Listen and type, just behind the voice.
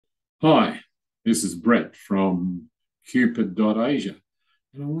Hi, this is Brett from Qpid Asia,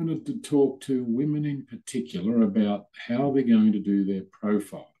 and I wanted to talk to women in particular about how they're going to do their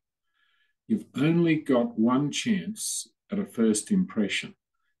profile. You've only got one chance at a first impression,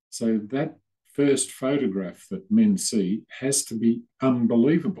 so that first photograph that men see has to be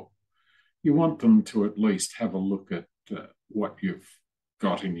unbelievable. You want them to at least have a look at what you've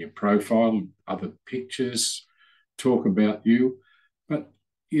got in your profile, other pictures, talk about you, but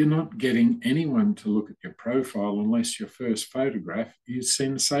you're not getting anyone to look at your profile unless your first photograph is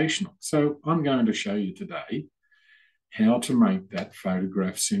sensational. So I'm going to show you today how to make that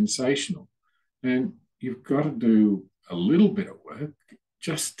photograph sensational. And you've got to do a little bit of work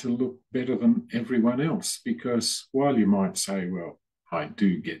just to look better than everyone else, because while you might say, well, I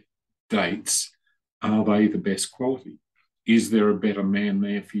do get dates, are they the best quality? Is there a better man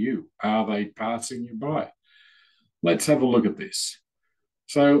there for you? Are they passing you by? Let's have a look at this.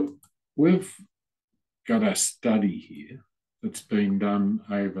 So we've got a study here that's been done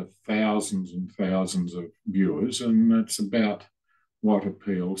over thousands and thousands of viewers, and it's about what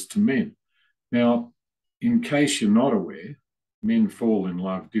appeals to men. Now, in case you're not aware, men fall in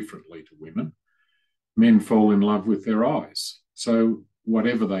love differently to women. Men fall in love with their eyes. So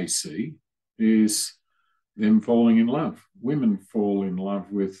whatever they see is them falling in love. Women fall in love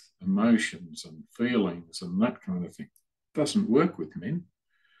with emotions and feelings and that kind of thing. It doesn't work with men.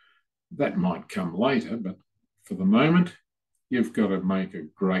 That might come later, but for the moment, you've got to make a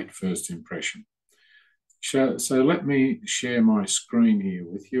great first impression. So let me share my screen here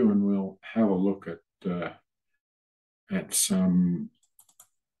with you, and we'll have a look at some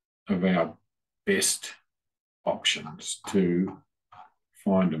of our best options to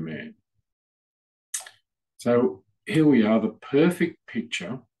find a man. So here we are, the perfect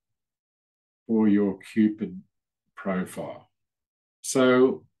picture for your Qpid profile.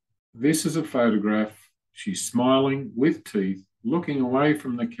 So this is a photograph. She's smiling with teeth, looking away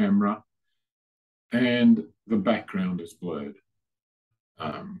from the camera, and the background is blurred.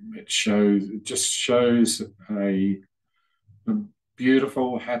 It just shows a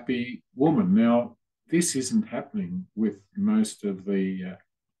beautiful, happy woman. Now, this isn't happening with most of the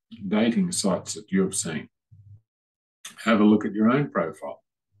dating sites that you've seen. Have a look at your own profile.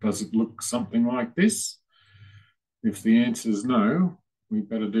 Does it look something like this? If the answer is no, we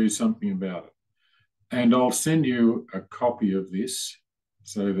better do something about it. And I'll send you a copy of this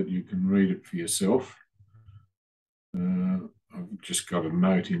so that you can read it for yourself. I've just got a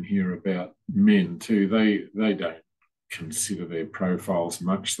note in here about men too. They don't consider their profiles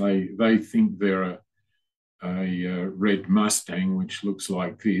much. They think they're a red Mustang, which looks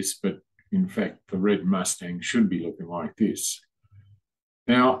like this, but in fact, the red Mustang should be looking like this.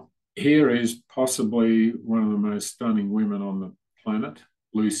 Now, here is possibly one of the most stunning women on the planet,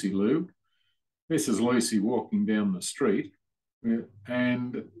 Lucy Liu. This is Lucy walking down the street,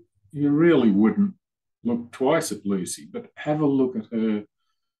 and you really wouldn't look twice at Lucy, but have a look at her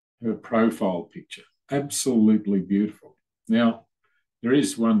profile picture. Absolutely beautiful. Now, there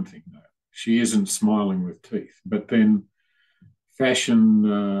is one thing though. She isn't smiling with teeth, but then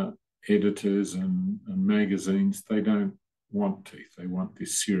fashion editors and magazines, they don't want teeth. They want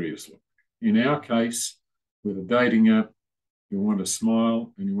this serious look. In our case, with a dating app, you want to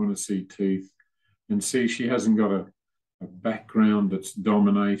smile and you want to see teeth, and see she hasn't got a background that's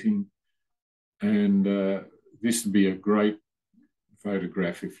dominating. And this would be a great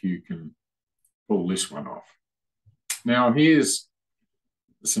photograph if you can pull this one off. Now, here's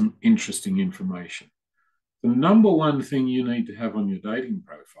some interesting information. The number one thing you need to have on your dating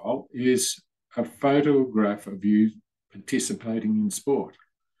profile is a photograph of you participating in sport.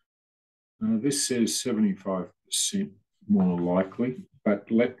 This says 75% more likely,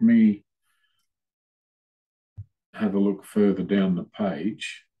 but let me have a look further down the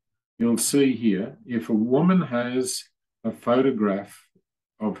page. You'll see here, if a woman has a photograph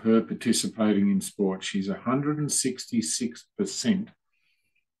of her participating in sport, she's 166%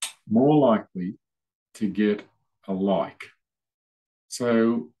 more likely to get a like.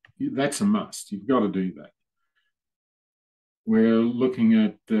 So that's a must. You've got to do that. We're looking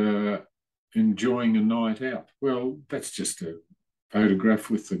at enjoying a night out. Well, that's just a photograph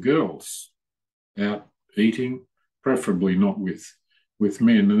with the girls out eating, preferably not with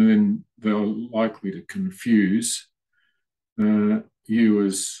men, and then they're likely to confuse you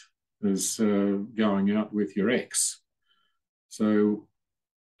as going out with your ex. So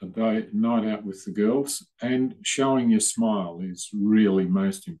a night out with the girls and showing your smile is really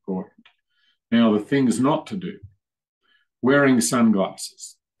most important. Now, the things not to do: wearing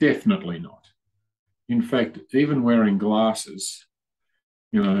sunglasses, definitely not. In fact, even wearing glasses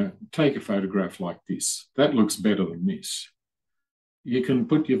take a photograph like this. That looks better than this. You can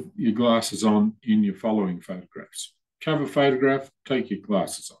put your glasses on in your following photographs. Cover photograph, take your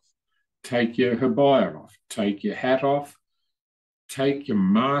glasses off. Take your habaya off. Take your hat off. Take your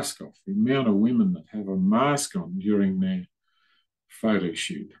mask off. The amount of women that have a mask on during their photo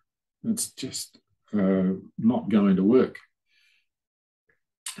shoot, that's just not going to work.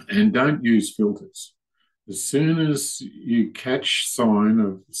 And don't use filters. As soon as you catch sign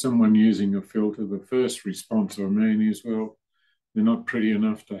of someone using a filter, the first response is, well, they're not pretty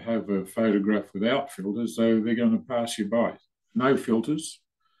enough to have a photograph without filters, so they're going to pass you by. No filters,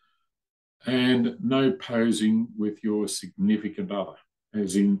 and no posing with your significant other,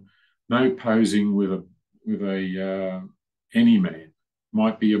 as in no posing with any man.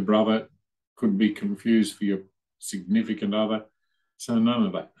 Might be your brother, could be confused for your significant other, so none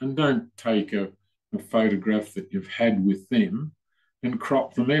of that. And don't take a photograph that you've had with them and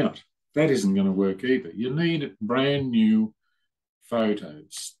crop them out. That isn't going to work either. You need brand new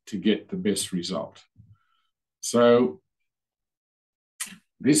photos to get the best result. So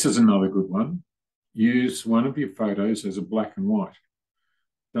this is another good one. Use one of your photos as a black and white.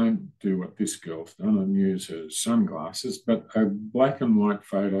 Don't do what this girl's done and use her sunglasses, but a black and white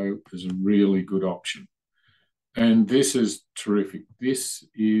photo is a really good option. And this is terrific. This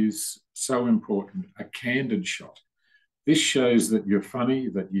is so important, a candid shot. This shows that you're funny,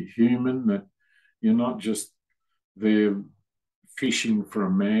 that you're human, that you're not just there fishing for a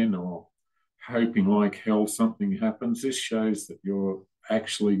man or hoping like hell something happens. This shows that you're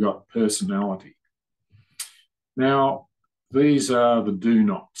actually got personality. Now, these are the do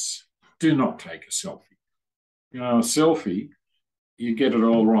nots. Do not take a selfie. A selfie, you get it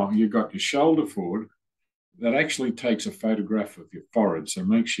all wrong. You've got your shoulder forward. That actually takes a photograph of your forehead, so it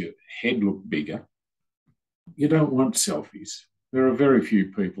makes your head look bigger. You don't want selfies. There are very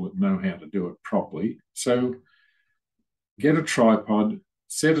few people that know how to do it properly. So get a tripod,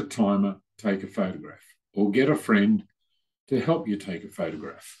 set a timer, take a photograph, or get a friend to help you take a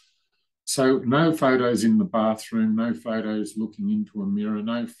photograph. So no photos in the bathroom, no photos looking into a mirror,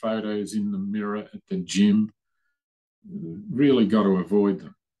 no photos in the mirror at the gym. Really got to avoid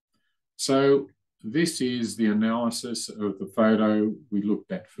them. So this is the analysis of the photo we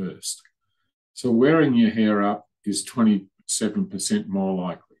looked at first. So wearing your hair up is 27% more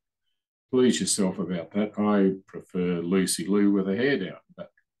likely. Please yourself about that. I prefer Lucy Lou with her hair down. But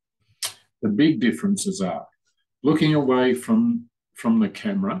the big differences are looking away from the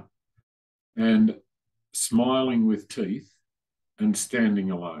camera and smiling with teeth and standing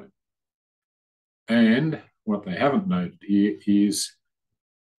alone. And what they haven't noted here is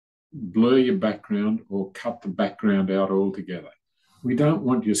blur your background or cut the background out altogether. We don't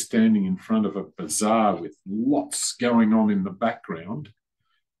want you standing in front of a bazaar with lots going on in the background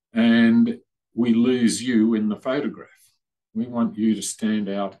and we lose you in the photograph. We want you to stand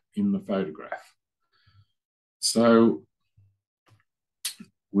out in the photograph. So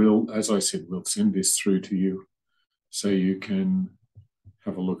as I said, we'll send this through to you so you can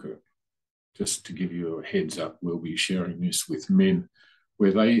have a look at it. Just to give you a heads up, we'll be sharing this with men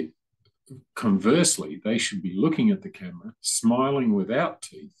where conversely, they should be looking at the camera, smiling without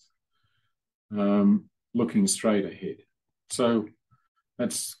teeth, looking straight ahead. So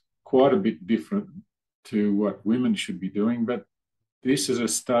that's quite a bit different to what women should be doing, but this is a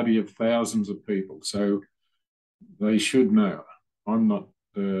study of thousands of people, so they should know. I'm not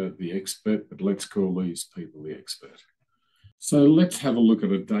the expert, but let's call these people the expert. So let's have a look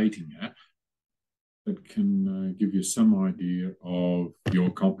at a dating app that can give you some idea of your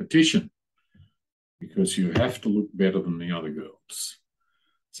competition, because you have to look better than the other girls.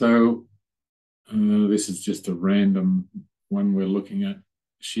 So this is just a random one we're looking at.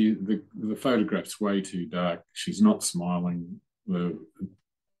 The photograph's way too dark. She's not smiling. The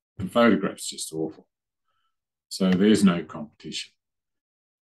photograph's just awful. So there's no competition.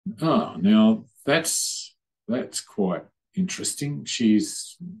 Now that's quite interesting.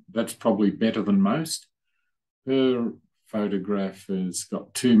 That's probably better than most. Her photograph has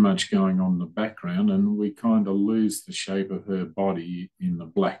got too much going on in the background and we kind of lose the shape of her body in the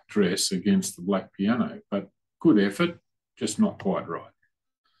black dress against the black piano, but good effort, just not quite right.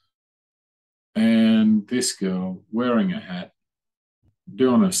 And this girl wearing a hat,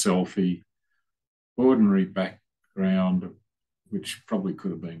 doing a selfie, ordinary background, which probably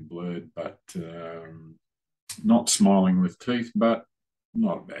could have been blurred, but not smiling with teeth, but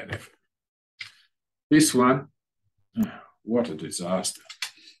not a bad effort. This one, what a disaster.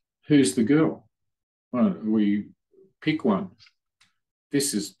 Who's the girl? Well, we pick one.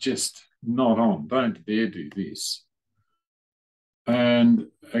 This is just not on. Don't dare do this. And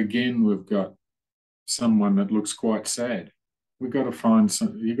again, we've got someone that looks quite sad. We've got to find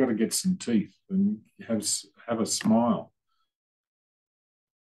some, you've got to get some teeth and have a smile.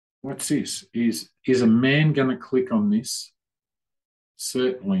 What's this? Is a man going to click on this?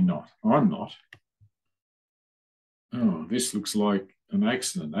 Certainly not. I'm not. Oh, this looks like an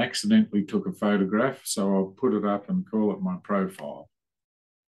accident. Accidentally took a photograph, so I'll put it up and call it my profile.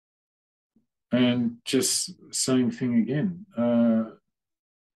 And just same thing again.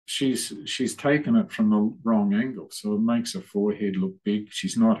 She's taken it from the wrong angle, so it makes her forehead look big.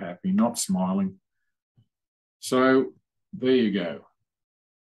 She's not happy, not smiling. So there you go.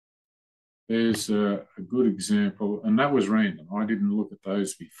 There's a good example, and that was random. I didn't look at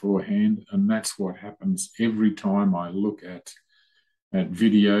those beforehand, and that's what happens every time I look at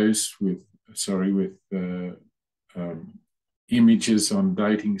videos with images on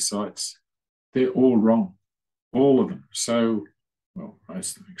dating sites. They're all wrong, all of them. So, well,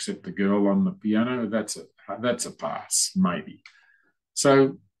 most of them, except the girl on the piano. That's a pass, maybe.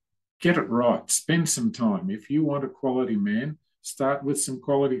 So get it right. Spend some time. If you want a quality man, start with some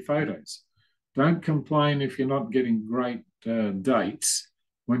quality photos. Don't complain if you're not getting great dates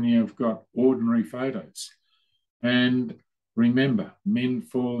when you've got ordinary photos. And remember, men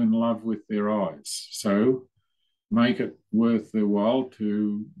fall in love with their eyes. So make it worth their while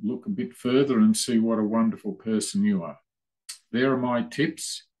to look a bit further and see what a wonderful person you are. There are my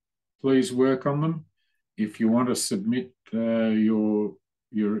tips. Please work on them. If you want to submit your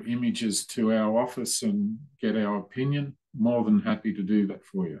images to our office and get our opinion, more than happy to do that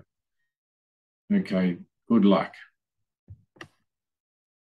for you. Okay, good luck.